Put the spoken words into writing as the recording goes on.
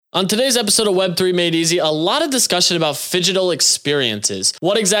On today's episode of Web3 Made Easy, a lot of discussion about phygital experiences.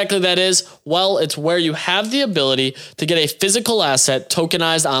 What exactly that is? Well, it's where you have the ability to get a physical asset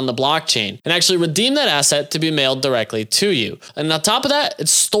tokenized on the blockchain and actually redeem that asset to be mailed directly to you. And on top of that,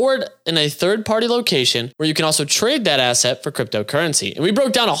 it's stored in a third-party location where you can also trade that asset for cryptocurrency. And we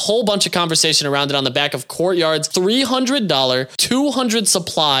broke down a whole bunch of conversation around it on the back of Courtyard's $300, 200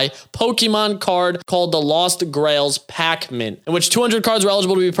 supply Pokemon card called the Lost Grails Pack Mint, in which 200 cards were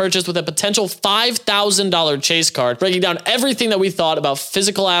eligible to be purchased with a potential $5,000 chase card, breaking down everything that we thought about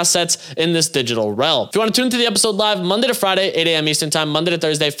physical assets in this digital realm. If you want to tune into the episode live Monday to Friday, 8 a.m. Eastern Time, Monday to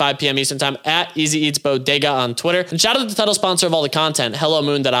Thursday, 5 p.m. Eastern Time at Easy Eats Bodega on Twitter. And shout out to the title sponsor of all the content,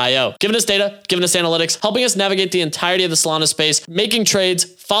 HelloMoon.io. Giving us data, giving us analytics, helping us navigate the entirety of the Solana space, making trades,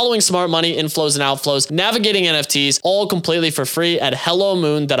 following smart money inflows and outflows, navigating NFTs, all completely for free at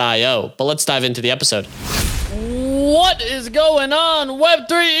HelloMoon.io. But let's dive into the episode. What is going on,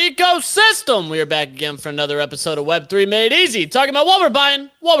 Web3 ecosystem? We are back again for another episode of Web3 Made Easy, talking about what we're buying,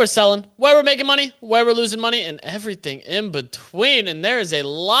 what we're selling, where we're making money, where we're losing money, and everything in between. And there is a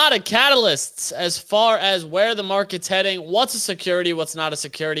lot of catalysts as far as where the market's heading, what's a security, what's not a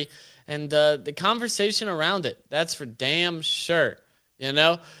security, and the conversation around it. That's for damn sure. You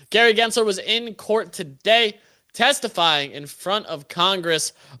know, Gary Gensler was in court today, testifying in front of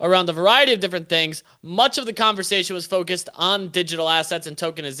Congress around a variety of different things. Much of the conversation was focused on digital assets and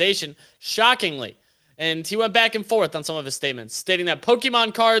tokenization, shockingly. And he went back and forth on some of his statements, stating that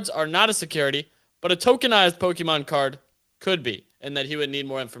Pokemon cards are not a security, but a tokenized Pokemon card could be, and that he would need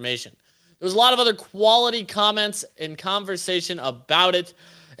more information. There was a lot of other quality comments and conversation about it,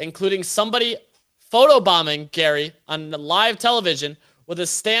 including somebody photobombing Gary on the live television with a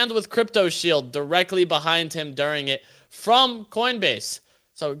stand with Crypto Shield directly behind him during it from Coinbase.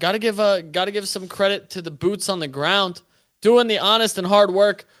 So gotta give some credit to the boots on the ground, doing the honest and hard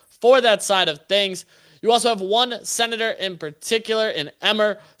work for that side of things. You also have one senator in particular, in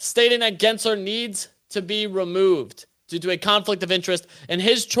Emmer, stating that Gensler needs to be removed due to a conflict of interest and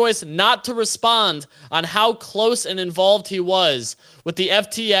his choice not to respond on how close and involved he was with the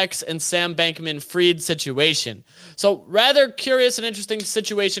FTX and Sam Bankman-Fried situation. So rather curious and interesting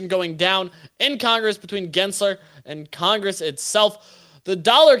situation going down in Congress between Gensler and Congress itself. The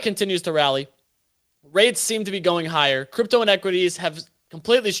dollar continues to rally. Rates seem to be going higher. Crypto and equities have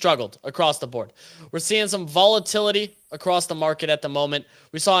completely struggled across the board. We're seeing some volatility across the market at the moment.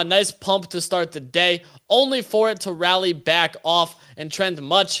 We saw a nice pump to start the day, only for it to rally back off and trend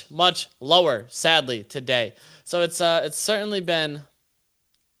much, much lower, sadly, today. So it's certainly been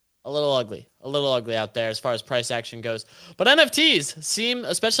a little ugly out there as far as price action goes. But NFTs seem,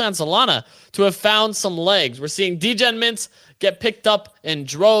 especially on Solana, to have found some legs. We're seeing degen mints get picked up in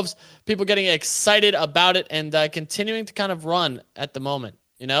droves, people getting excited about it and continuing to kind of run at the moment,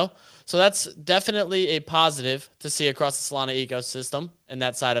 you know? So that's definitely a positive to see across the Solana ecosystem and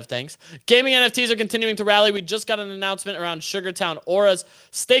that side of things. Gaming NFTs are continuing to rally. We just got an announcement around Sugartown Auras.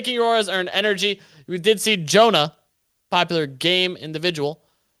 Staking your auras earn energy. We did see Jonah, popular game individual,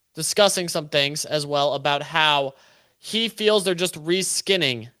 discussing some things as well about how he feels they're just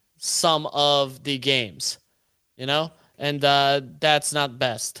reskinning some of the games, you know? And that's not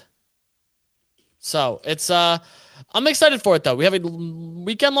best. So it's I'm excited for it though. We have a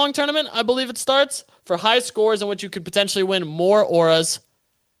weekend-long tournament, I believe it starts, for high scores in which you could potentially win more auras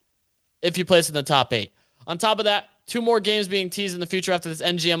if you place in the top 8. On top of that, 2 more games being teased in the future after this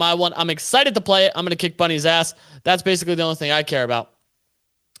NGMI one. I'm excited to play it. I'm going to kick Bunny's ass. That's basically the only thing I care about.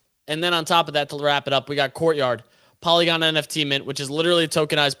 And then on top of that, to wrap it up, we got Courtyard, Polygon NFT Mint, which is literally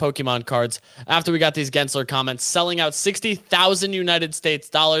tokenized Pokemon cards. After we got these Gensler comments, selling out 60,000 United States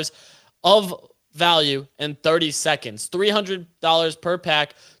dollars of value in 30 seconds. $300 per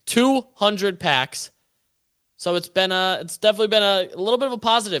pack, 200 packs. So it's definitely been a little bit of a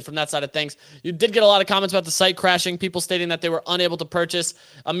positive from that side of things. You did get a lot of comments about the site crashing, people stating that they were unable to purchase,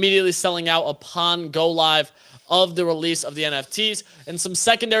 immediately selling out upon go live of the release of the NFTs, and some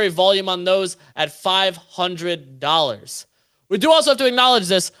secondary volume on those at $500. We do also have to acknowledge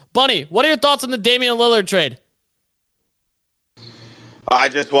this. Bunny, what are your thoughts on the Damian Lillard trade? I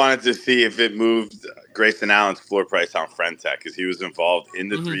just wanted to see if it moved Grayson Allen's floor price on Frentech because he was involved in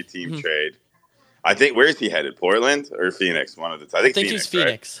the 3-team trade. I think, where is he headed? Portland or Phoenix? One of the two. I think Phoenix, he's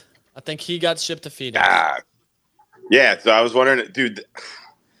Phoenix. Right? I think he got shipped to Phoenix. Yeah, so I was wondering, dude,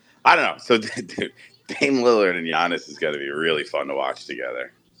 I don't know. So, dude, Dame Lillard and Giannis is going to be really fun to watch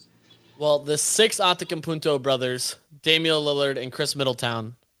together. Well, the 6 Antetokounmpo brothers, Damian Lillard and Chris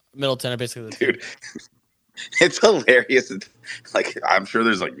Middleton are basically the dude. It's hilarious. Like, I'm sure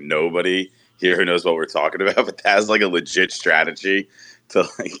there's like nobody here who knows what we're talking about, but that has like a legit strategy to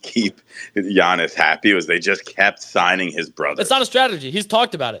like keep Giannis happy was they just kept signing his brother. It's not a strategy. He's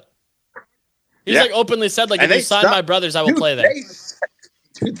talked about it. He's like openly said, like, if you sign my brothers, I will play there.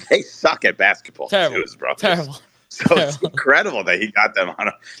 They suck at basketball. Terrible. Too, his brothers. Terrible. So Terrible. It's incredible that he got them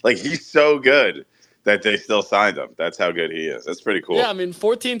on. Like, he's so good that they still signed him. That's how good he is. That's pretty cool. Yeah, I mean,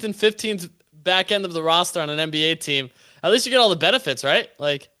 14th and 15th back end of the roster on an NBA team. At least you get all the benefits, right?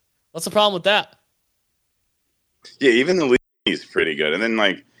 Like, what's the problem with that? Yeah, even the league is pretty good. And then,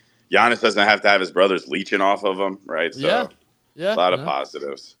 like, Giannis doesn't have to have his brothers leeching off of him, right? So, yeah. A lot of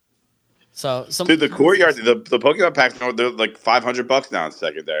positives. So, dude, the courtyard, the Pokemon packs, they're like $500 now in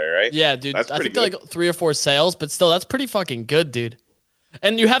secondary, right? Yeah, dude. That's I think good. they're like 3 or 4 sales, but still, that's pretty fucking good, dude.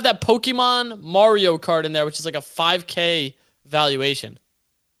 And you have that Pokemon Mario card in there, which is like a $5K valuation.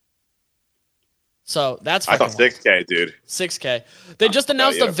 So that's I thought $6K, dude. $6K. They just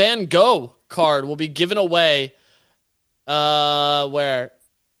announced a Van Gogh card will be given away.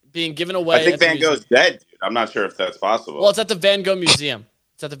 Being given away. I think Van Gogh's dead, dude. I'm not sure if that's possible. Well, it's at the Van Gogh Museum.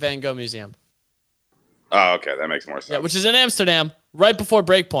 It's at the Van Gogh Museum. Oh, okay. That makes more sense. Yeah, which is in Amsterdam, right before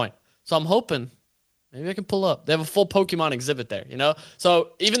Breakpoint. So I'm hoping maybe I can pull up. They have a full Pokemon exhibit there, you know?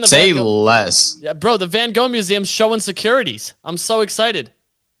 So even the Say less. Yeah, bro, the Van Gogh Museum's showing securities. I'm so excited.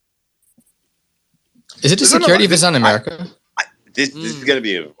 Is it just security if it's not in America? This is going to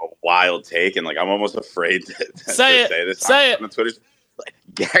be a wild take, and like I'm almost afraid to say this on the Twitter. Like,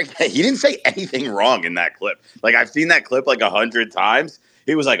 Gary, he didn't say anything wrong in that clip. Like I've seen that clip like 100 times.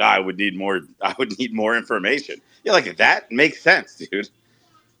 He was like, I would need more information. Yeah, like that makes sense, dude.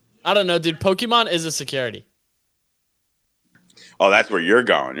 I don't know, dude. Pokemon is a security. Oh, that's where you're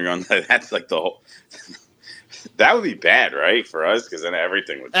going. You're going. That's like the whole. That would be bad, right, for us? Because then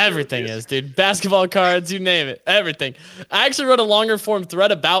everything would. Everything is, dude. Basketball cards, you name it. Everything. I actually wrote a longer form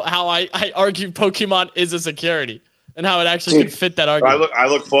thread about how I argue Pokemon is a security and how it actually can fit that argument. I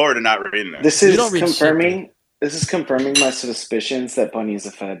look forward to not reading it. This is confirming. This is confirming my suspicions that Bunny is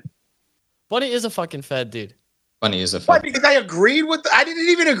a Fed. Bunny is a fucking Fed, dude. Bunny is a Fed. Why? Because I agreed with. I didn't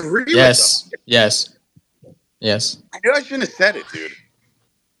even agree with them. Yes. I knew I shouldn't have said it, dude.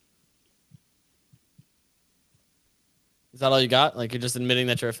 Is that all you got? Like, you're just admitting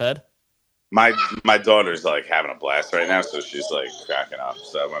that you're a Fed? My daughter's like having a blast right now, so she's like cracking up.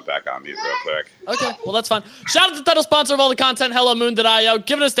 So I went back on mute real quick. Okay, well that's fine. Shout out to the title sponsor of all the content, HelloMoon.io,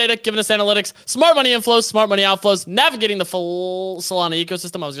 giving us data, giving us analytics, smart money inflows, smart money outflows, navigating the full Solana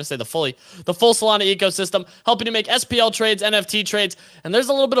ecosystem. I was gonna say the full Solana ecosystem, helping you make SPL trades, NFT trades, and there's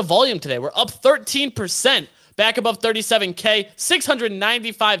a little bit of volume today. We're up 13%. Back above 37K,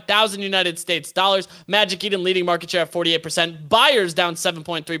 695,000 United States dollars. Magic Eden leading market share at 48%. Buyers down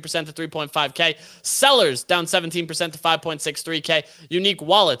 7.3% to 3.5K. Sellers down 17% to 5.63K. Unique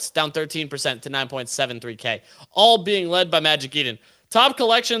wallets down 13% to 9.73K. All being led by Magic Eden. Top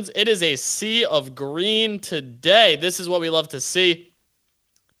collections, it is a sea of green today. This is what we love to see.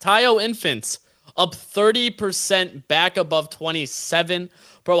 Tayo Infants up 30%, back above 27.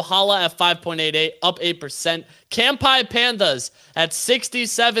 Brawlhalla at 5.88, up 8%. Kampai Pandas at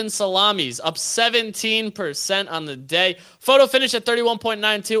 67 salamis, up 17% on the day. Photo Finish at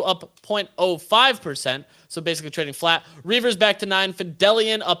 31.92, up 0.05%. So basically trading flat. Reavers back to 9.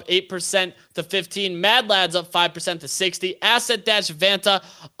 Fidelian up 8% to 15. Mad Lads up 5% to 60. Asset Dash Vanta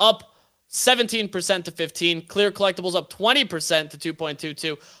up 17% to 15. Clear Collectibles up 20% to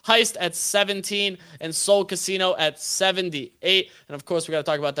 2.22. Heist at 17. And Soul Casino at 78. And of course, we got to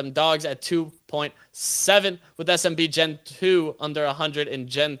talk about them dogs at 2.7 with SMB Gen 2 under 100 and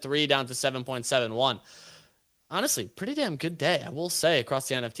Gen 3 down to 7.71. Honestly, pretty damn good day, I will say, across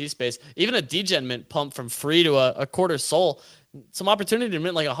the NFT space. Even a degen mint pump from free to a quarter soul. Some opportunity to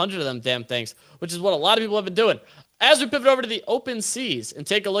mint like 100 of them damn things, which is what a lot of people have been doing. As we pivot over to the open seas and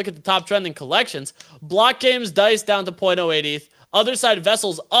take a look at the top trending collections, Block Games Dice down to 0.08 ETH. Other side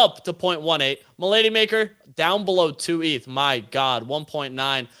Vessels up to 0.18. Milady Maker down below 2 ETH. My God,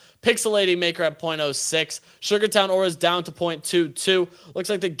 1.9. Pixelating Maker at 0.06. Sugartown Auras down to 0.22. Looks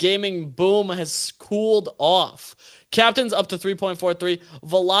like the gaming boom has cooled off. Captains up to 3.43.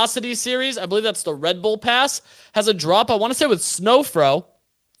 Velocity Series, I believe that's the Red Bull Pass, has a drop, I want to say with Snowfro,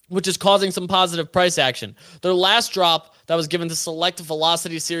 which is causing some positive price action. Their last drop that was given to select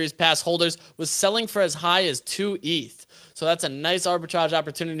Velocity Series Pass holders was selling for as high as 2 ETH. So that's a nice arbitrage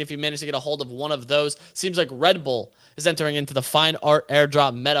opportunity if you manage to get a hold of one of those. Seems like Red Bull is entering into the fine art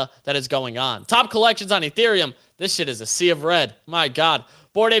airdrop meta that is going on. Top collections on Ethereum. This shit is a sea of red. My God.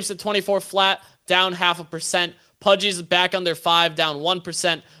 Bored Apes at 24 flat, down 0.5%. Pudgy's back under 5, down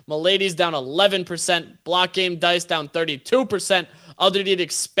 1%. Milady's down 11%. Block Game Dice down 32%. Other Deed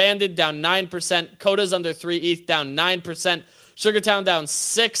Expanded down 9%. Coda's under 3 ETH down 9%. Sugartown down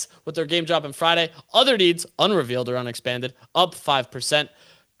 6 with their game dropping Friday. Other needs, unrevealed or unexpanded, up 5%.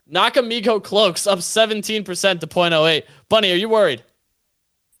 Nakamigo Cloaks up 17% to 0.08. Bunny, are you worried?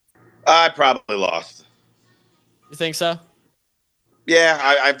 I probably lost. You think so? Yeah,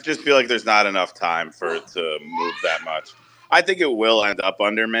 I just feel like there's not enough time for it to move that much. I think it will end up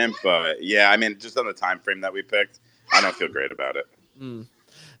under mint, but yeah, I mean, just on the time frame that we picked, I don't feel great about it.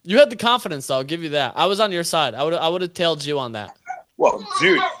 You had the confidence, though. I'll give you that. I was on your side. I would have tailed you on that. Well,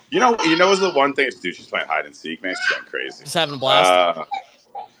 dude, you know what's the one thing? Dude, she's playing hide and seek, man. She's going crazy. Just having a blast.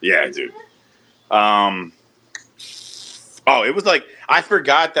 Yeah, dude. It was like I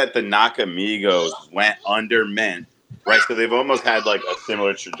forgot that the Nakamigos went under mint, right? So they've almost had like a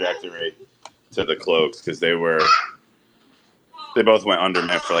similar trajectory to the Cloaks because they both went under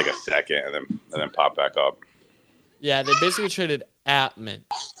mint for like a second and then popped back up. Yeah, they basically traded at mint.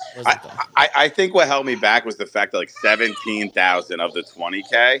 I think what held me back was the fact that like 17,000 of the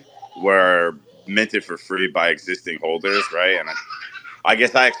 20K were minted for free by existing holders, right? And I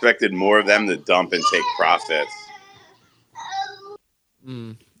guess I expected more of them to dump and take profits.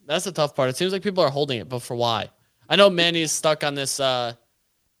 That's the tough part. It seems like people are holding it, but for why? I know Manny's stuck on this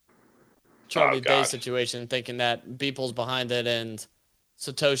Charlie Day situation, thinking that Beeple's behind it and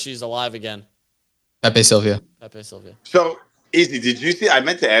Satoshi's alive again. Pepe Silvia. So, Easy, did you see? I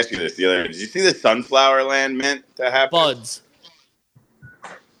meant to ask you this the other day. Did you see the Sunflower Land mint that happened? Buds.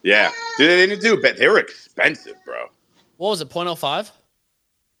 Yeah. Dude, they didn't do it. They were expensive, bro. What was it, 0.05?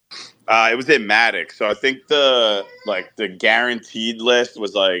 It was in Matic. So I think the guaranteed list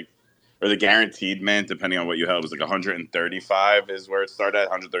was like, or the guaranteed mint, depending on what you held, was like 135 is where it started at,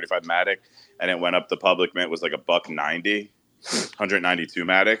 135 Matic. And it went up, the public mint was like $1.90, 192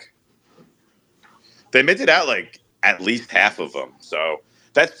 Matic. They minted out like at least half of them. So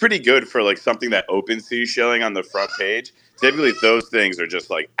that's pretty good for like something that OpenSea is showing on the front page. Typically those things are just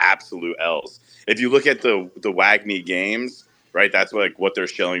like absolute L's. If you look at the WAGMI games, right, that's what they're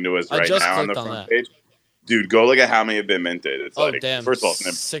showing to us right now on the front page. Dude, go look at how many have been minted. It's damn. First of all,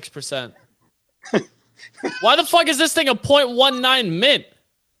 6%. Why the fuck is this thing a 0.19 mint?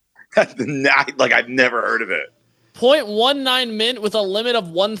 I've never heard of it. 0.19 mint with a limit of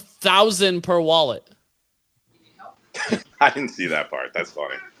 1,000 per wallet. I didn't see that part. That's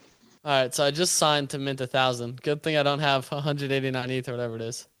funny. All right, so I just signed to mint 1,000. Good thing I don't have 189 ETH or whatever it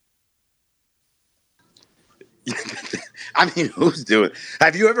is. I mean, who's doing?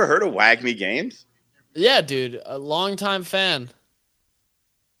 Have you ever heard of WAGMI Games? Yeah, dude, a longtime fan.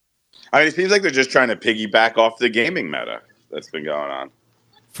 I mean, it seems like they're just trying to piggyback off the gaming meta that's been going on.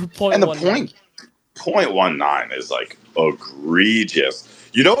 For 0.19. And the 0.19 is like egregious.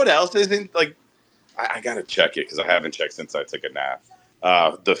 You know what else isn't like? I gotta check it because I haven't checked since I took a nap.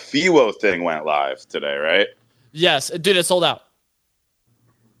 The FIWO thing went live today, right? Yes, dude, it sold out.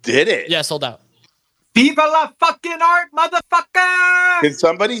 Did it? Yeah, sold out. Viva la fucking art, motherfucker! Can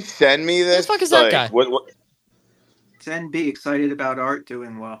somebody send me this? Who the fuck is that guy? What? It's NB, excited about art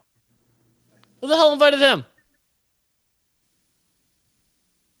doing well. Who the hell invited him?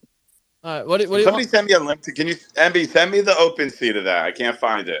 All right, what do you Somebody want? send me a link to. Can you, MB, send me the OpenSea to that? I can't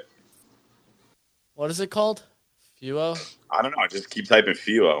find it. What is it called? FIWO? I don't know. I just keep typing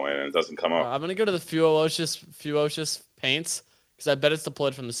FIWO in and it doesn't come up. I'm gonna go to the FIWO paints because I bet it's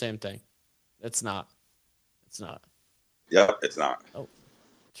deployed from the same thing. It's not. It's not. Yep, it's not. Oh,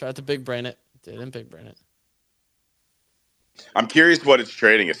 tried to big brain it. Didn't big brain it. I'm curious what it's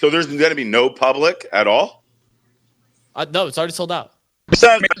trading at. So there's going to be no public at all? No, it's already sold out. It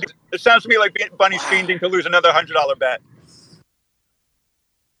sounds to me like Bunny's fiending to lose another $100 bet.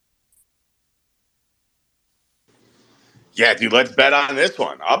 Yeah, dude, let's bet on this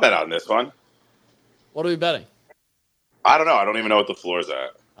one. I'll bet on this one. What are we betting? I don't know. I don't even know what the floor's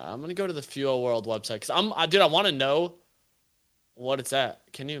at. I'm going to go to the FIWO World website because I want to know what it's at.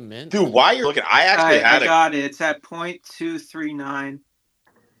 Can you mint? Dude, why you're looking? I actually I got it. It's at 0.239.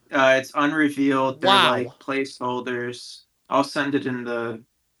 It's unrevealed. They're like placeholders. I'll send it in the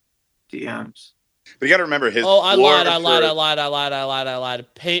DMs. But you got to remember his. Oh, I lied.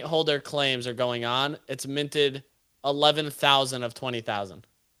 Paint holder claims are going on. It's minted 11,000 of 20,000.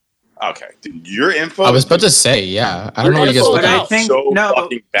 Okay, dude, your info. I was about to say, yeah. I don't know what you guys look But I at. think so so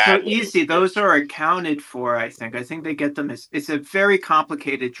badly. easy. Those are accounted for. I think they get them. It's a very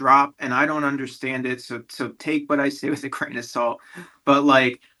complicated drop, and I don't understand it. So take what I say with a grain of salt. But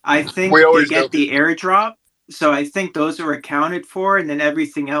like, I think they get the airdrop. So I think those are accounted for, and then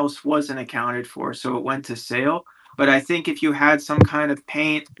everything else wasn't accounted for. So it went to sale. But I think if you had some kind of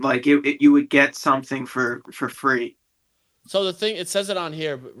paint, like you would get something for free. So the thing, it says it on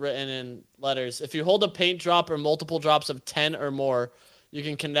here, written in letters. If you hold a paint drop or multiple drops of 10 or more, you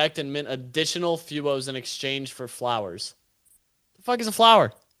can connect and mint additional fuos in exchange for flowers. The fuck is a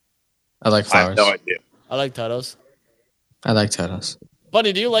flower? I like I have flowers. no idea. I like titles. I like titles.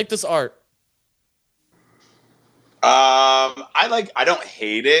 Buddy, do you like this art? I don't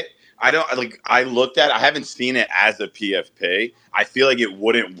hate it. I looked at it. I haven't seen it as a PFP. I feel like it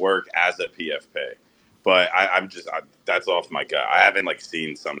wouldn't work as a PFP. But that's off my gut. I haven't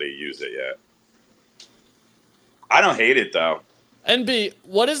seen somebody use it yet. I don't hate it though. NB,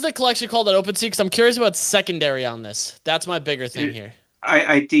 what is the collection called at OpenSea? Because I'm curious about secondary on this. That's my bigger thing here.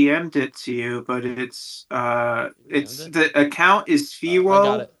 I DM'd it to you, but it's the account is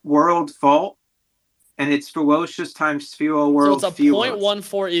Sphero World Vault, and it's Ferocious times Sphero World. So it's a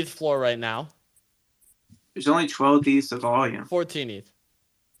 0.14 ETH floor right now. There's only 12 ETH of volume. 14 ETH.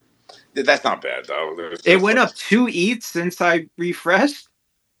 That's not bad though. It went up 2 ETH since I refreshed.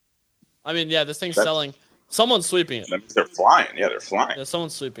 I mean, yeah, this thing's selling. Someone's sweeping it. That means they're flying. Yeah, they're flying. Yeah,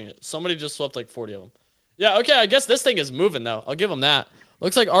 someone's sweeping it. Somebody just swept like 40 of them. Yeah, okay, I guess this thing is moving, though. I'll give them that.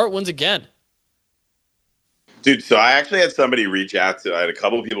 Looks like art wins again. Dude, so I actually had somebody I had a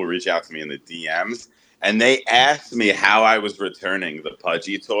couple of people reach out to me in the DMs, and they asked me how I was returning the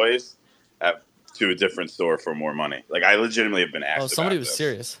Pudgy toys to a different store for more money. I legitimately have been asked. Oh, somebody was this.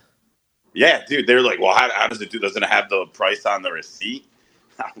 Serious. Yeah, dude. They're like, well, how does it do? Doesn't it have the price on the receipt?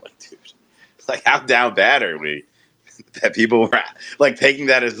 I'm like, dude, how down bad are we that people were taking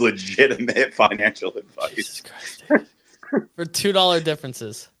that as legitimate financial advice? Jesus Christ, dude. For $2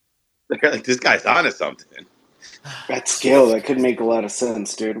 differences. They're like, this guy's onto something. At scale, that could make a lot of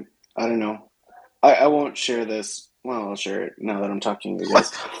sense, dude. I don't know. I won't share this. Well, I'll share it now that I'm talking to you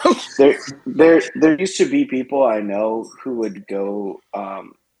guys. there used to be people I know who would go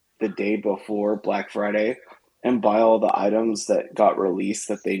the day before Black Friday and buy all the items that got released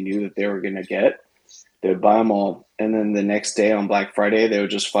that they knew that they were going to get. They would buy them all, and then the next day on Black Friday, they would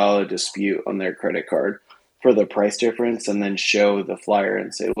just file a dispute on their credit card for the price difference and then show the flyer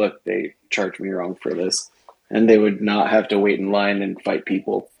and say, look, they charged me wrong for this. And they would not have to wait in line and fight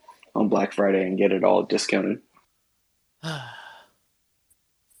people on Black Friday and get it all discounted. That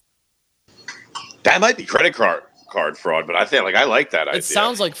might be credit card fraud, but I think I like that idea. It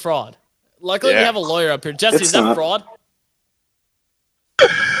sounds like fraud. Luckily, we have a lawyer up here. Jesse, is that fraud?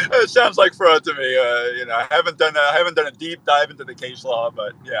 It sounds like fraud to me. I haven't done a deep dive into the case law,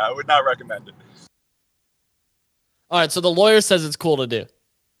 but yeah, I would not recommend it. All right, so the lawyer says it's cool to do.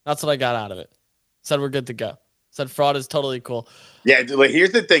 That's what I got out of it. Said we're good to go. Said fraud is totally cool. Yeah,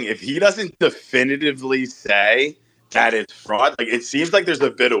 here's the thing. If he doesn't definitively say that it's fraud, it seems like there's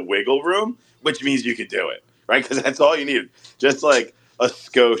a bit of wiggle room, which means you could do it, right? Because that's all you need. Just a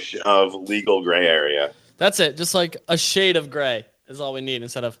skosh of legal gray area. That's it. Just a shade of gray is all we need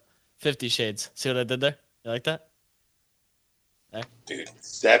instead of 50 shades. See what I did there? You like that? Yeah. Dude,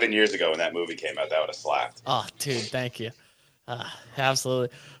 7 years ago when that movie came out, that would have slapped. Oh, dude, thank you.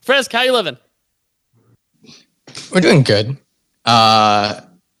 Absolutely. Frisk, how you living? We're doing good. I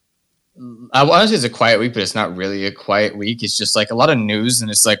want to say it's a quiet week, but it's not really a quiet week. It's just a lot of news, and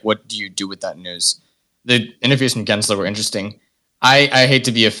it's what do you do with that news? The interviews from Gensler were interesting. I hate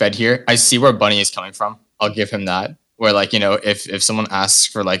to be a Fed here. I see where Bunny is coming from. I'll give him that. Where if someone asks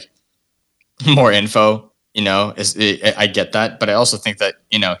for more info, I get that. But I also think that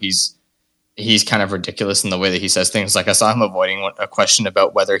he's kind of ridiculous in the way that he says things. I saw him avoiding a question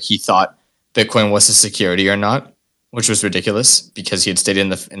about whether he thought Bitcoin was a security or not, which was ridiculous because he had stated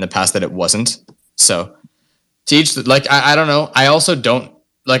in the past that it wasn't. So, to each, I don't know. I also don't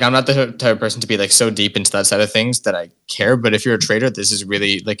I'm not the type of person to be so deep into that side of things that I care. But if you're a trader, this is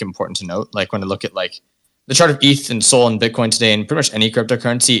really important to note. When I look at the chart of ETH and Sol and Bitcoin today, and pretty much any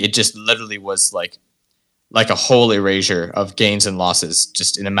cryptocurrency, it just literally was like a whole erasure of gains and losses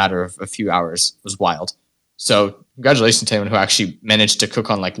just in a matter of a few hours. It was wild. So congratulations to anyone who actually managed to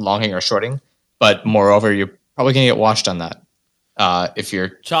cook on longing or shorting. But moreover, you're probably going to get washed on that. If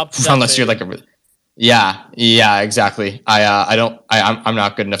you're unless you're yeah, exactly. I'm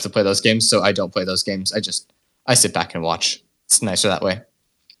not good enough to play those games, so I don't play those games. I sit back and watch. It's nicer that way.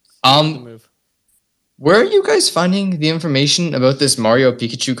 Where are you guys finding the information about this Mario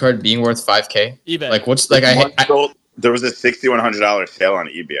Pikachu card being worth $5K? eBay. There was a $6,100 sale on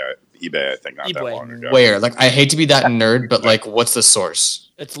eBay. I think not that long ago. Where? I hate to be that nerd, but what's the source?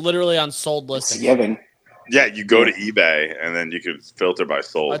 It's literally on sold listings. Yeah, you go to eBay and then you can filter by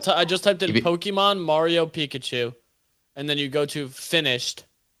sold. I just typed in Pokemon Mario Pikachu, and then you go to finished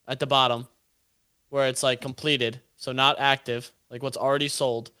at the bottom, where it's completed, so not active, what's already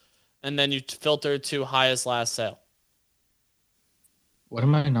sold, and then you filter to highest last sale. What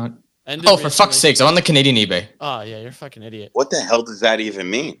am I not? Ended Oh, for fuck's recently. sakes! I'm on the Canadian eBay. Oh yeah, you're a fucking idiot. What the hell does that even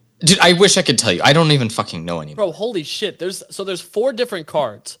mean? Dude, I wish I could tell you. I don't even fucking know anymore. Bro, holy shit. There's 4 different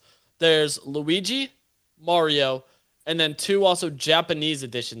cards. There's Luigi, Mario, and then 2 also Japanese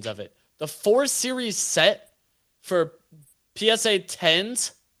editions of it. The 4 series set for PSA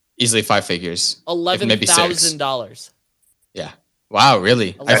 10s, Easily 5 figures. $11,000. Yeah. Wow,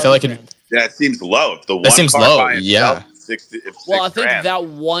 really? I feel like it. Yeah, it seems low. If the one That seems card low, by itself, yeah. 60, if Well, I $6 think grand. that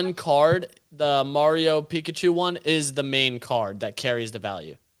one card, the Mario Pikachu one, is the main card that carries the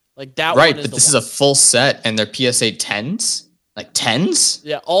value. Like that Right, one is but the this one. is a full set, and they're PSA 10s? Like 10s?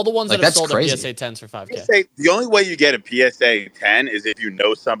 Yeah, all the ones Like, that are that's sold crazy. are PSA 10s for 5K. PSA, the only way you get a PSA 10 is if you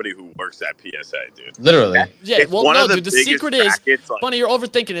know somebody who works at PSA, dude. Literally. Yeah, It's well, one no, of the dude, the biggest secret is, brackets, like- Bunny, you're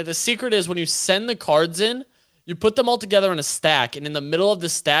overthinking it. The secret is when you send the cards in, you put them all together in a stack, and in the middle of the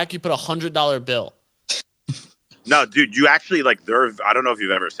stack, you put a $100 bill. No, dude, you actually, like, I don't know if you've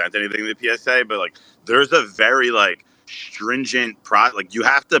ever sent anything to PSA, but, like, there's a very, like, stringent like, you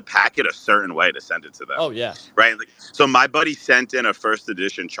have to pack it a certain way to send it to them. Oh, yeah. Right? Like, so my buddy sent in a first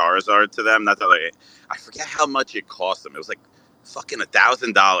edition Charizard to them. Not that, like, I forget how much it cost them. It was, like, fucking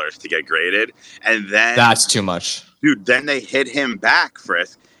 $1,000 to get graded. And then... That's too much. Dude, then they hit him back,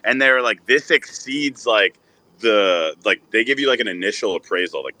 Frisk, and they were like, this exceeds, like, they give you like an initial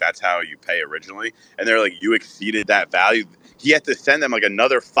appraisal, like that's how you pay originally, and they're like, you exceeded that value. He had to send them like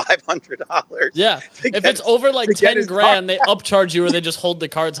another $500. Yeah, if it's over like 10 grand, they upcharge you or they just hold the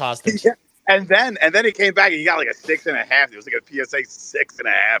cards hostage. Yeah. And then he came back and he got like a 6.5. It was like a PSA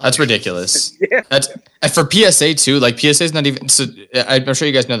 6.5. That's ridiculous. Yeah. That's and for PSA too. Like PSA is not even. So I'm sure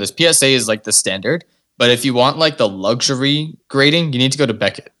you guys know this. PSA is like the standard, but if you want like the luxury grading, you need to go to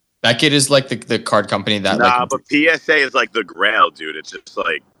Beckett. Beckett is like the card company that but PSA is like the grail, dude. It's just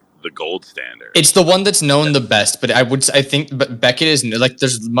like the gold standard. It's the one that's known the best, but I think Beckett is like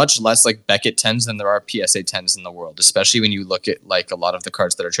there's much less like Beckett 10s than there are PSA 10s in the world, especially when you look at like a lot of the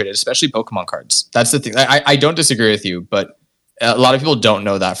cards that are traded, especially Pokemon cards. That's the thing. I don't disagree with you, but a lot of people don't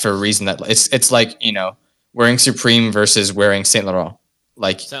know that for a reason that it's like, you know, wearing Supreme versus wearing Saint Laurent,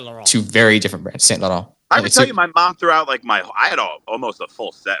 like Saint Laurent. 2 very different brands. Saint Laurent. I would tell you, my mom threw out like I had almost a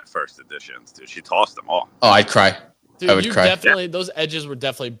full set first editions, dude. She tossed them all. Oh, I'd cry. Dude, I would you cry. definitely, those edges were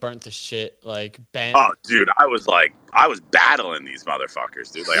definitely burnt to shit, like bent. Oh, dude, I was battling these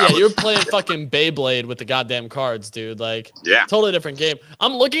motherfuckers, dude. Like, Yeah, you were playing fucking Beyblade with the goddamn cards, dude. Like, yeah, totally different game.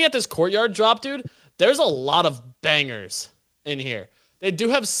 I'm looking at this courtyard drop, dude. There's a lot of bangers in here. They do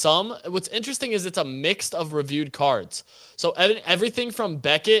have some. What's interesting is it's a mix of reviewed cards. So everything from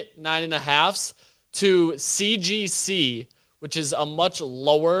Beckett 9.5s to CGC, which is a much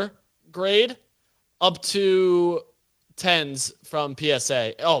lower grade, up to 10s from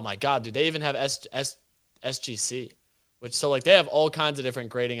PSA. Oh my god, dude, they even have SGC, which so like they have all kinds of different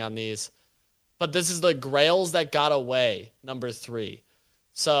grading on these. But this is the Grails that got away, number 3.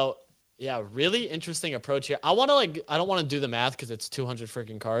 So yeah, really interesting approach here. I don't want to do the math because it's 200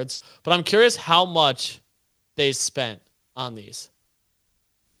 freaking cards, but I'm curious how much they spent on these.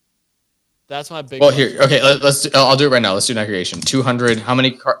 That's my big. Well, here, okay, I'll do it right now. Let's do inauguration. 200. How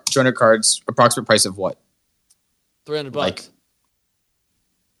many? 200 cards. Approximate price of what? $300. Like,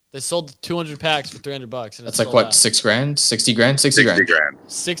 they sold 200 packs for $300, and that's like what? 6 grand? 60 grand? 60 grand.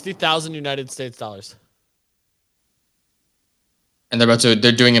 60,000 United States dollars. And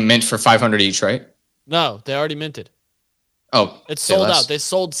they're doing a mint for 500 each, right? No, they already minted. Oh, it's sold out. They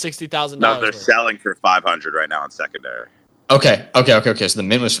sold $60,000. No, they're selling for 500 right now on secondary. Okay. So the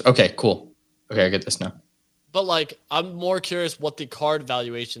mint was okay. Cool. Okay, I get this now. But like, I'm more curious what the card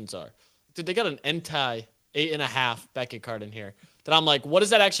valuations are. Dude, they got an Entei 8.5 Beckett card in here that I'm like, what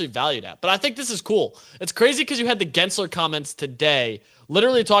is that actually valued at? But I think this is cool. It's crazy because you had the Gensler comments today,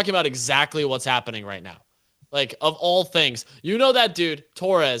 literally talking about exactly what's happening right now. Like, of all things, you know that dude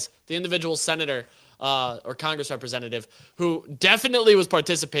Torres, the individual senator or Congress representative, who definitely was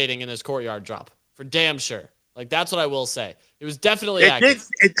participating in this courtyard drop for damn sure. Like, that's what I will say. It was definitely active.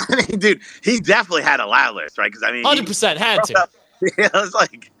 Dude, he definitely had a loud list, right? Because, I mean, 100% had to. It was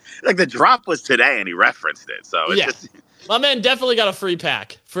like the drop was today, and he referenced it. So, it's my man definitely got a free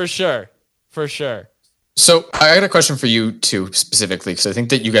pack. For sure. So, I got a question for you, too, specifically, because I think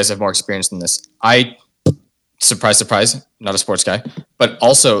that you guys have more experience than this. Surprise, not a sports guy, but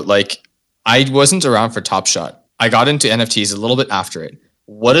also, like, I wasn't around for Top Shot. I got into NFTs a little bit after it.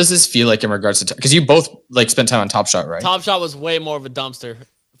 What does this feel like in regards to, because you both like spent time on Top Shot, right? Top Shot was way more of a dumpster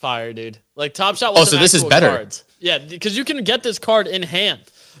fire, dude. Like, Top Shot was so this is better. Cards. Yeah, because you can get this card in hand.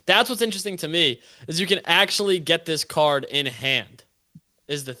 That's what's interesting to me, is you can actually get this card in hand,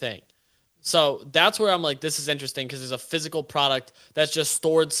 is the thing. So that's where I'm like, this is interesting because there's a physical product that's just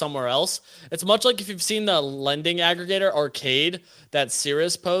stored somewhere else. It's much like if you've seen the lending aggregator Arcade that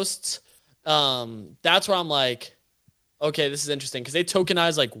Cirrus posts. That's where I'm like, okay, this is interesting because they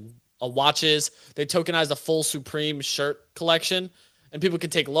tokenize like watches. They tokenize a full Supreme shirt collection, and people can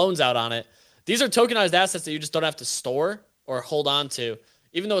take loans out on it. These are tokenized assets that you just don't have to store or hold on to,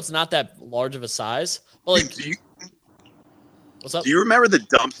 even though it's not that large of a size. But like, what's up? Do you remember the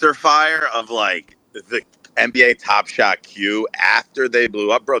dumpster fire of like the NBA Top Shot Q after they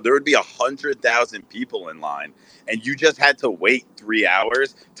blew up, bro? There would be 100,000 people in line, and you just had to wait 3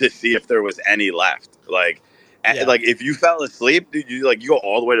 hours to see if there was any left. Like if you fell asleep, dude, you go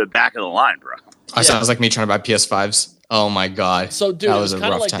all the way to the back of the line, bro. Sounds like me trying to buy PS5s. Oh my god. So, dude, that it was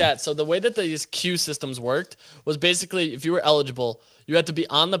kind of like time. that. So the way that these queue systems worked was basically if you were eligible, you had to be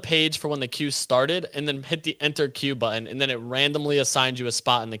on the page for when the queue started and then hit the enter queue button, and then it randomly assigned you a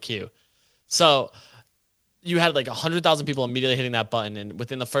spot in the queue. So you had like 100,000 people immediately hitting that button, and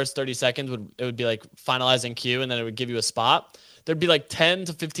within the first 30 seconds, it would be like finalizing queue, and then it would give you a spot. There'd be like 10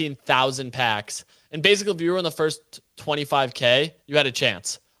 to 15,000 packs. And basically, if you were in the first 25K, you had a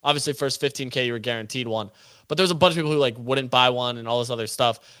chance. Obviously, first 15K, you were guaranteed one. But there was a bunch of people who like wouldn't buy one and all this other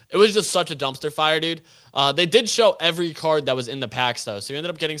stuff. It was just such a dumpster fire, dude. They did show every card that was in the packs though, so you ended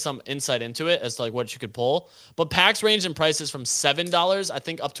up getting some insight into it as to like what you could pull. But packs range in prices from $7, I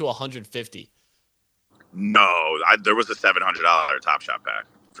think, up to $150. No, there was a $700 Top Shot pack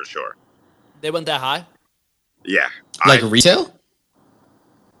for sure. They went that high? Yeah, like retail,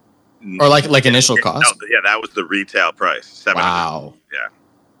 or like initial cost. No, yeah, that was the retail price. $700. Wow. Yeah.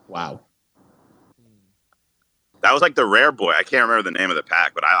 Wow. That was like the rare boy. I can't remember the name of the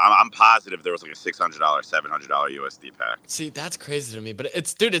pack, but I'm positive there was like a $600, $700 USD pack. See, that's crazy to me. But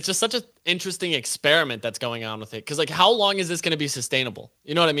it's just such an interesting experiment that's going on with it. Because like, how long is this going to be sustainable?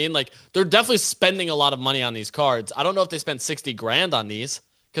 You know what I mean? Like, they're definitely spending a lot of money on these cards. I don't know if they spent 60 grand on these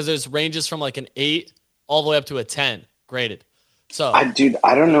because there's ranges from like an 8 all the way up to a 10 graded. So, I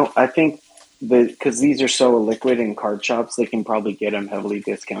don't know. I think because these are so liquid in card shops, they can probably get them heavily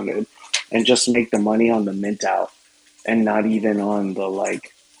discounted and just make the money on the mint out and not even on the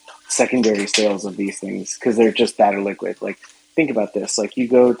like secondary sales of these things because they're just that liquid. Like, think about this. Like, you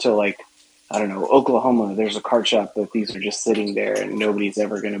go to like, I don't know, Oklahoma, there's a card shop that these are just sitting there and nobody's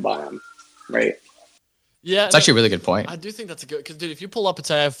ever going to buy them. Right. Yeah. It's actually a really good point. I do think that's a good, because dude, if you pull up and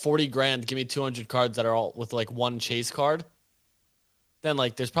say I have 40 grand, give me 200 cards that are all with like one chase card, then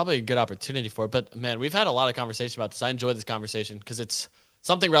like there's probably a good opportunity for it. But man, we've had a lot of conversation about this. I enjoy this conversation because it's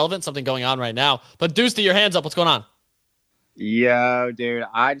something relevant, something going on right now. But Deucey, your hands up. What's going on? Yo, dude,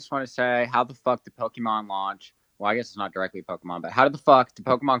 I just want to say, how the fuck did Pokemon launch? Well, I guess it's not directly Pokemon, but how did the fuck the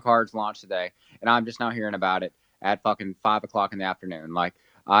Pokemon cards launch today? And I'm just now hearing about it at fucking 5 o'clock in the afternoon. Like,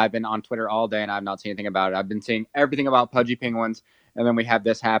 I've been on Twitter all day and I've not seen anything about it. I've been seeing everything about Pudgy Penguins, and then we have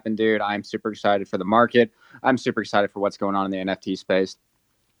this happen, dude. I'm super excited for the market. I'm super excited for what's going on in the NFT space.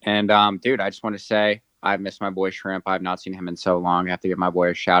 And, dude, I just want to say, I've missed my boy Shrimp. I've not seen him in so long. I have to give my boy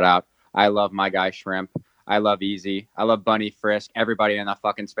a shout out. I love my guy Shrimp. I love Easy. I love Bunny, Frisk, everybody in that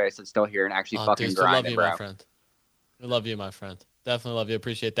fucking space that's still here and actually fucking grinding, bro. My friend. We love you, my friend. Definitely love you.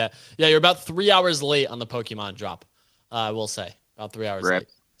 Appreciate that. Yeah, you're about 3 hours late on the Pokemon drop. I will say. About 3 hours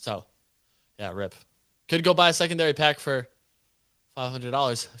late. So, yeah, rip. Could go buy a secondary pack for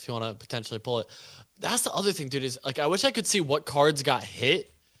 $500 if you want to potentially pull it. That's the other thing, dude, is like I wish I could see what cards got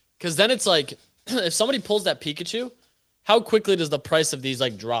hit. Because then it's like, if somebody pulls that Pikachu, how quickly does the price of these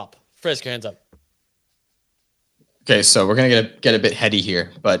like drop? Frisk, your hands up. Okay, so we're gonna get a bit heady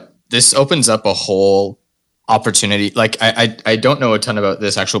here, but this opens up a whole opportunity. Like I don't know a ton about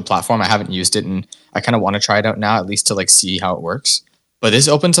this actual platform. I haven't used it, and I kind of want to try it out now, at least to like see how it works. But this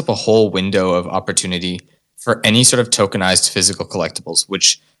opens up a whole window of opportunity for any sort of tokenized physical collectibles,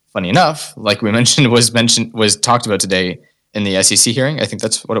 which, funny enough, like we was talked about today in the SEC hearing. I think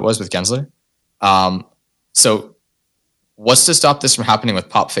that's what it was with Gensler. So what's to stop this from happening with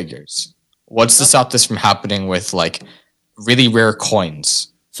pop figures? What's to stop this from happening with like really rare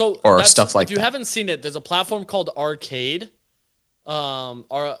coins or stuff like that? If you haven't seen it, there's a platform called Arcade. I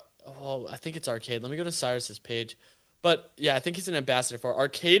think it's Arcade. Let me go to Cyrus's page. But yeah, I think he's an ambassador for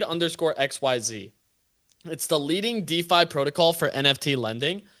Arcade_XYZ. It's the leading DeFi protocol for NFT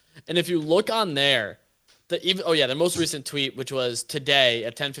lending. And if you look on there, the most recent tweet, which was today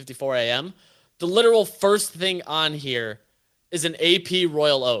at 10:54 a.m., the literal first thing on here is an AP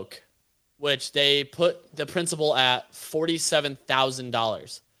Royal Oak, which they put the principal at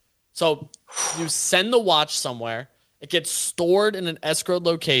 $47,000. So you send the watch somewhere, it gets stored in an escrowed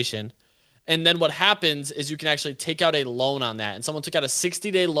location, And then what happens is you can actually take out a loan on that. And someone took out a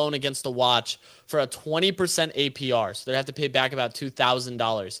 60-day loan against the watch for a 20% APR. So they have to pay back about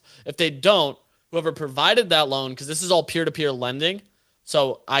 $2,000. If they don't, whoever provided that loan, because this is all peer-to-peer lending,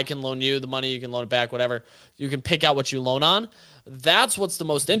 so I can loan you the money, you can loan it back, whatever. You can pick out what you loan on. That's what's the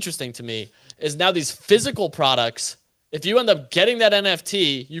most interesting to me, is now these physical products, if you end up getting that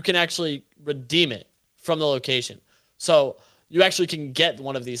NFT, you can actually redeem it from the location. So you actually can get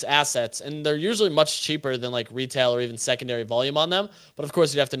one of these assets, and they're usually much cheaper than like retail or even secondary volume on them. But of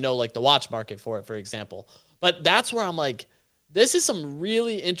course, you have to know like the watch market for it, for example. But that's where I'm like, this is some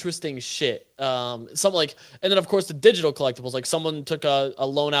really interesting shit. And then of course the digital collectibles, like someone took a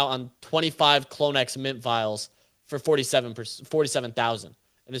loan out on 25 Clonex mint vials for 47,000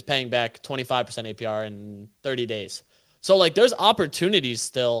 and is paying back 25% APR in 30 days. So like there's opportunities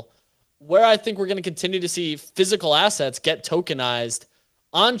still where I think we're going to continue to see physical assets get tokenized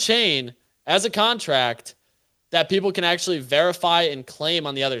on chain as a contract that people can actually verify and claim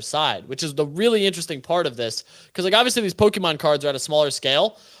on the other side, which is the really interesting part of this. Because like obviously these Pokemon cards are at a smaller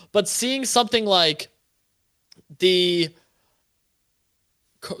scale, but seeing something like the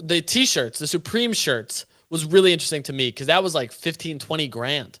t-shirts, the Supreme shirts, was really interesting to me, because that was like 15, 20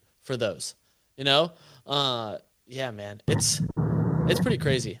 grand for those, you know? Yeah, man, it's pretty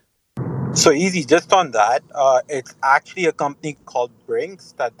crazy. So easy, just on that, it's actually a company called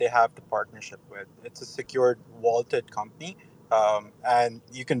Brinks that they have the partnership with. It's a secured vaulted company, and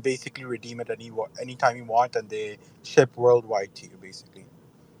you can basically redeem it anytime you want, and they ship worldwide to you, basically.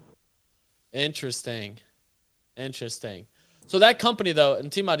 Interesting. So that company though, and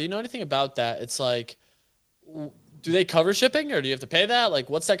Tima, do you know anything about that? It's like, do they cover shipping, or do you have to pay that? Like,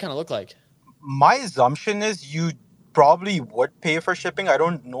 what's that kind of look like? My assumption is you probably would pay for shipping. I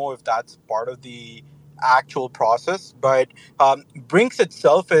don't know if that's part of the actual process, but Brinks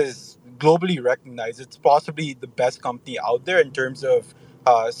itself is globally recognized. It's possibly the best company out there in terms of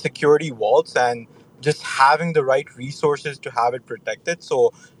security vaults and just having the right resources to have it protected.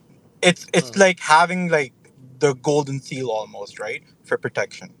 So it's like having like the golden seal almost, right, for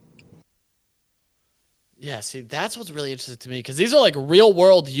protection. Yeah, see, that's what's really interesting to me, because these are like real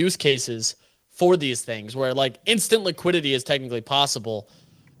world use cases for these things where like instant liquidity is technically possible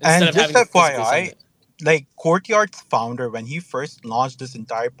instead And of just having to physically send FYI, it. like Courtyard's founder, when he first launched this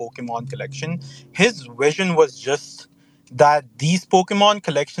entire Pokemon collection, his vision was just that these Pokemon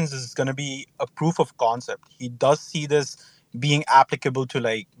collections is going to be a proof of concept. He does see this being applicable to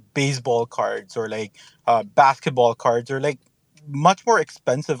like baseball cards or like basketball cards or like much more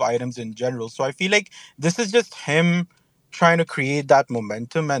expensive items in general. So I feel like this is just him trying to create that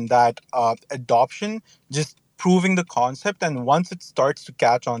momentum and that adoption, just proving the concept. And once it starts to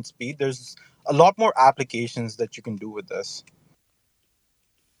catch on speed, there's a lot more applications that you can do with this.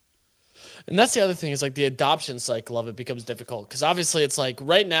 And that's the other thing, is like the adoption cycle of it becomes difficult, because obviously it's like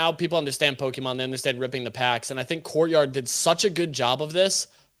right now people understand Pokemon, they understand ripping the packs, and I think Courtyard did such a good job of this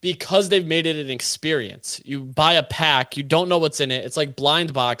because they've made it an experience. You buy a pack, you don't know what's in it. It's like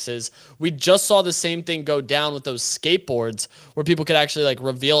blind boxes. We just saw the same thing go down with those skateboards, where people could actually like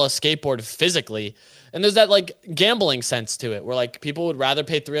reveal a skateboard physically. And there's that like gambling sense to it, where like people would rather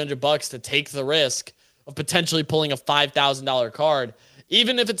pay $300 to take the risk of potentially pulling a $5,000 card,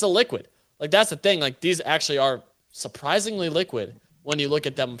 even if it's a liquid. Like that's the thing. Like these actually are surprisingly liquid when you look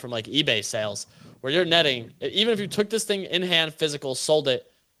at them from like eBay sales, where you're netting, even if you took this thing in hand, physical, sold it.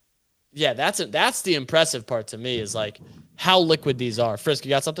 Yeah, that's the impressive part to me, is like how liquid these are. Frisk, you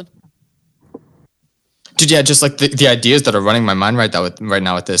got something? Dude, yeah, just like the ideas that are running my mind right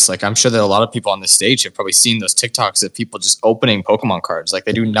now with this. Like, I'm sure that a lot of people on the stage have probably seen those TikToks of people just opening Pokemon cards. Like,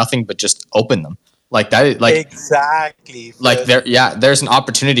 they do nothing but just open them. Like that, like exactly. Like there's an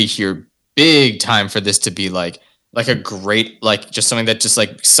opportunity here, big time, for this to be like a great, like just something that just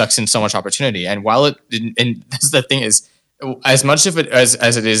like sucks in so much opportunity. And while and that's the thing is, as much of it as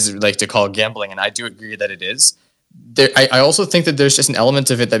it is like to call gambling, and I do agree that it is. I also think that there's just an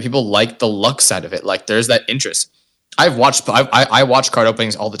element of it that people like the luck side of it. Like there's that interest. I watch card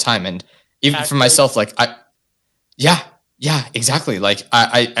openings all the time, and even for myself, like yeah, exactly. Like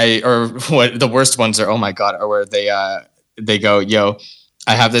I or what the worst ones are. Oh my god, are where they go, yo,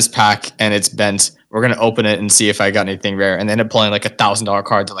 I have this pack and it's bent. We're gonna open it and see if I got anything rare, and they end up pulling like $1,000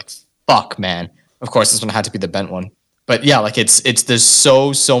 card. They're like, fuck, man. Of course, this one had to be the bent one. But yeah, like it's there's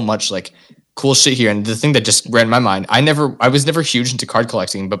so much like cool shit here. And the thing that just ran in my mind, I was never huge into card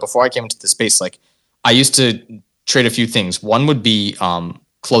collecting, but before I came into the space, like I used to trade a few things. One would be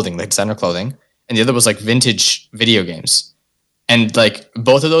clothing, like designer clothing, and the other was like vintage video games. And like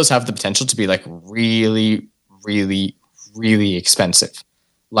both of those have the potential to be like really, really, really expensive.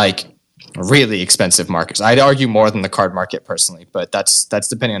 Like really expensive markets. I'd argue more than the card market personally, but that's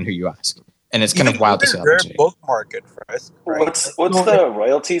depending on who you ask. And it's kind of wild to see rare opportunity. book market for us, right? What's the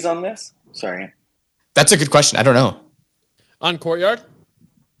royalties on this? Sorry. That's a good question. I don't know. On Courtyard?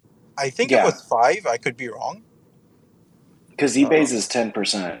 I think Yeah. it was 5. I could be wrong. Because eBay's is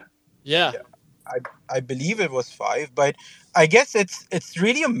 10%. Yeah. I believe it was 5, but I guess it's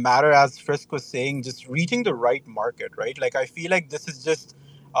really a matter, as Frisk was saying, just reaching the right market, right? Like I feel like this is just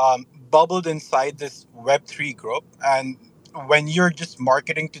bubbled inside this Web3 group, and when you're just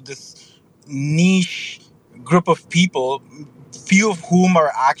marketing to this niche group of people, few of whom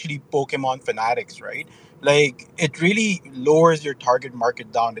are actually Pokemon fanatics, right? Like it really lowers your target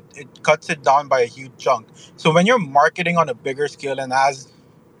market down. It cuts it down by a huge chunk. So when you're marketing on a bigger scale and as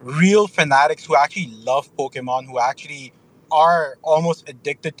real fanatics who actually love Pokemon, who actually are almost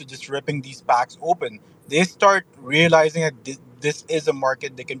addicted to just ripping these packs open, they start realizing that this is a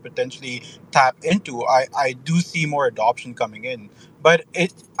market they can potentially tap into. I do see more adoption coming in, but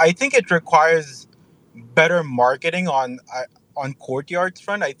I think it requires better marketing on Courtyard's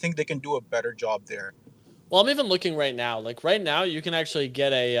front. I think they can do a better job there. Well, I'm even looking right now. Like right now, you can actually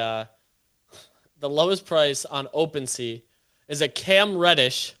get the lowest price on OpenSea is a Cam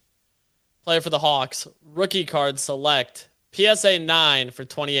Reddish, player for the Hawks, rookie card select, PSA 9 for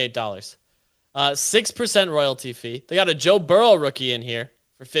 $28. 6% royalty fee. They got a Joe Burrow rookie in here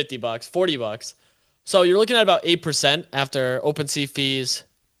for $50, $40. So you're looking at about 8% after OpenSea fees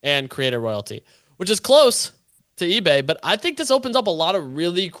and creator royalty, which is close to eBay, but I think this opens up a lot of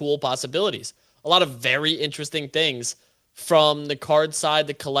really cool possibilities. A lot of very interesting things from the card side,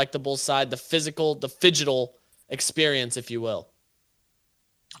 the collectible side, the physical, the phygital experience, if you will.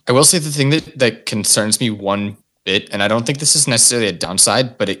 I will say the thing that concerns me one bit, and I don't think this is necessarily a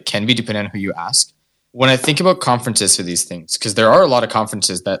downside, but it can be depending on who you ask. When I think about conferences for these things, because there are a lot of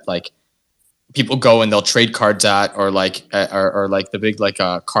conferences that like people go and they'll trade cards at, or like the big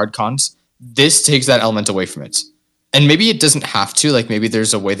card cons. This takes that element away from it, and maybe it doesn't have to. Like maybe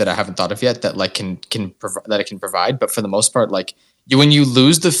there's a way that I haven't thought of yet that like can that it can provide. But for the most part, like when you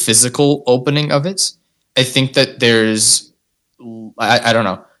lose the physical opening of it, I think that there's I don't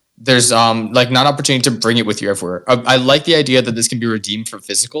know. There's like not opportunity to bring it with you everywhere. I like the idea that this can be redeemed for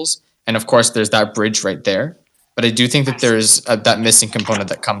physicals, and of course there's that bridge right there. But I do think that there's that missing component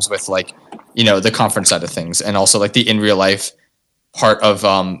that comes with like the conference side of things, and also like the in real life part of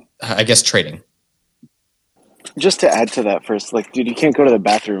I guess trading. Just to add to that first, like, dude, you can't go to the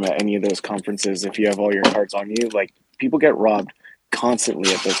bathroom at any of those conferences if you have all your cards on you. Like, people get robbed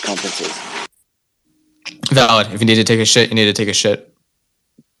constantly at those conferences. Valid. If you need to take a shit, you need to take a shit.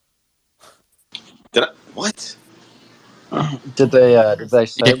 What? Did they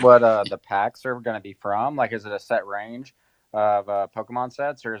say what the packs are going to be from? Like, is it a set range of Pokemon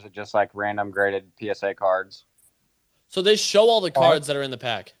sets, or is it just like random graded PSA cards? So they show all the cards that are in the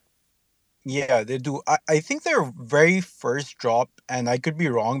pack. Yeah, they do. I think their very first drop, and I could be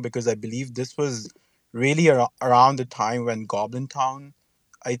wrong because I believe this was really around the time when Goblin Town,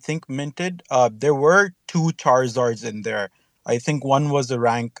 I think, minted. There were 2 Charizards in there. I think one was a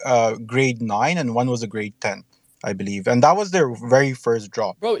rank grade 9 and one was a grade 10, I believe. And that was their very first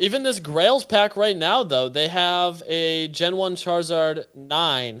drop. Bro, even this Grails pack right now, though, they have a Gen 1 Charizard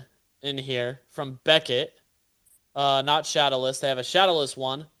 9 in here from Beckett. Not Shadowless. They have a Shadowless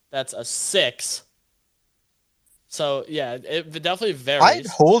one. That's a 6. So, yeah, it definitely varies. I'd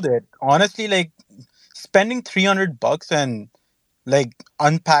hold it. Honestly, like, spending $300 and, like,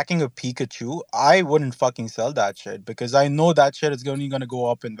 unpacking a Pikachu, I wouldn't fucking sell that shit because I know that shit is only going to go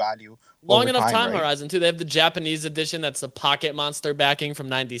up in value. Long enough time horizon, too. They have the Japanese edition. That's the Pocket Monster backing from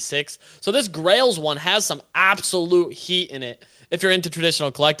 96. So this Grails one has some absolute heat in it if you're into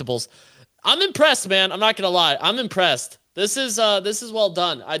traditional collectibles. I'm impressed, man. I'm not going to lie. I'm impressed. This is well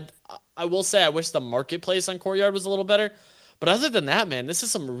done. I will say I wish the marketplace on Courtyard was a little better. But other than that, man, this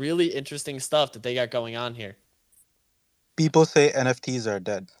is some really interesting stuff that they got going on here. People say NFTs are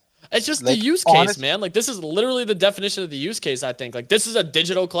dead. It's just like, the use case, man. Like, this is literally the definition of the use case, I think. Like, this is a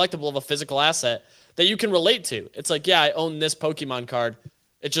digital collectible of a physical asset that you can relate to. It's like, yeah, I own this Pokemon card.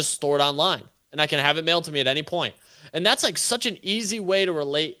 It's just stored online. And I can have it mailed to me at any point. And that's, like, such an easy way to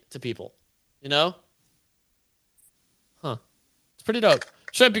relate to people. You know? Huh. It's pretty dope.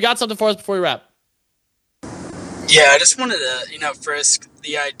 Shrimp, you got something for us before we wrap? Yeah, I just wanted to, Frisk,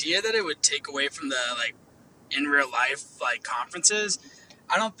 the idea that it would take away from the, like, in real life, like, conferences,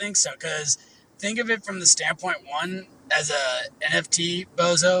 I don't think so, because think of it from the standpoint, one, as a NFT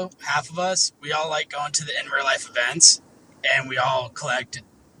bozo, half of us, we all like going to the in real life events, and we all collect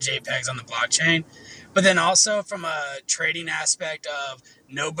JPEGs on the blockchain. But then also from a trading aspect of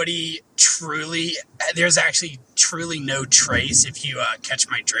there's actually truly no trace if you catch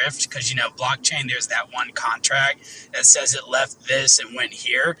my drift. Because, blockchain, there's that one contract that says it left this and went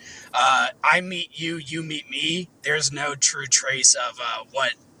here. I meet you, you meet me. There's no true trace of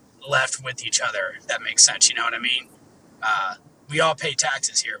what left with each other, if that makes sense. You know what I mean? We all pay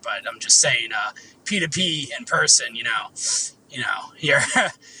taxes here, but I'm just saying P2P in person, you're...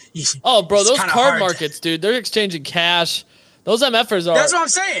 Oh, bro, those card hard markets, dude, they're exchanging cash. Those MFers are... That's what I'm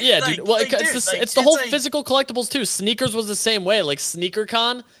saying. Yeah, dude. Well, it's the whole physical collectibles, too. Sneakers was the same way. Like,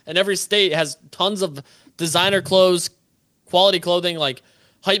 SneakerCon, and every state has tons of designer clothes, quality clothing, like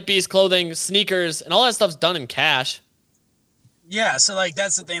hypebeast clothing, sneakers, and all that stuff's done in cash. Yeah, so,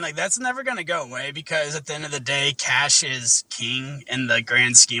 that's the thing. That's never going to go away because at the end of the day, cash is king in the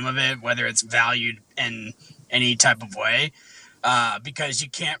grand scheme of it, whether it's valued in any type of way. Because you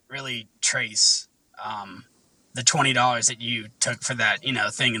can't really trace the $20 that you took for that,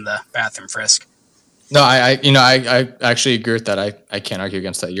 thing in the bathroom frisk. No, I actually agree with that. I can't argue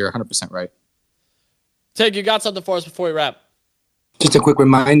against that. You're 100% right. Tig, you got something for us before we wrap? Just a quick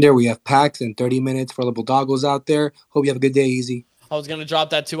reminder, we have packs in 30 minutes for the Bulldoggles out there. Hope you have a good day, Easy. I was gonna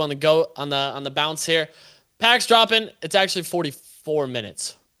drop that too on the bounce here. Packs dropping. It's actually 44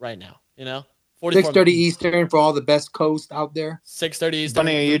 minutes right now. 6:30 Eastern for all the best coast out there. 6:30 Eastern.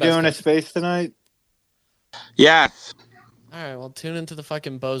 Bunny, are you doing a space tonight? Yes. All right, well, tune into the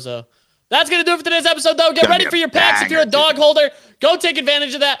fucking bozo. That's going to do it for today's episode, though. Get ready for your packs if you're a dog holder. Go take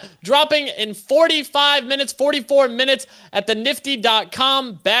advantage of that. Dropping in 44 minutes at the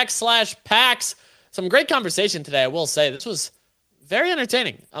nifty.com/packs. Some great conversation today, I will say. This was very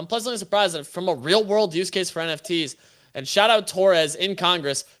entertaining. I'm pleasantly surprised that from a real-world use case for NFTs. And shout out Torres in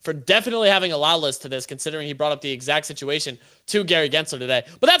Congress for definitely having a law list to this, considering he brought up the exact situation to Gary Gensler today.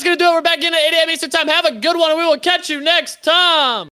 But that's going to do it. We're back in at 8 a.m. Eastern time. Have a good one, and we will catch you next time.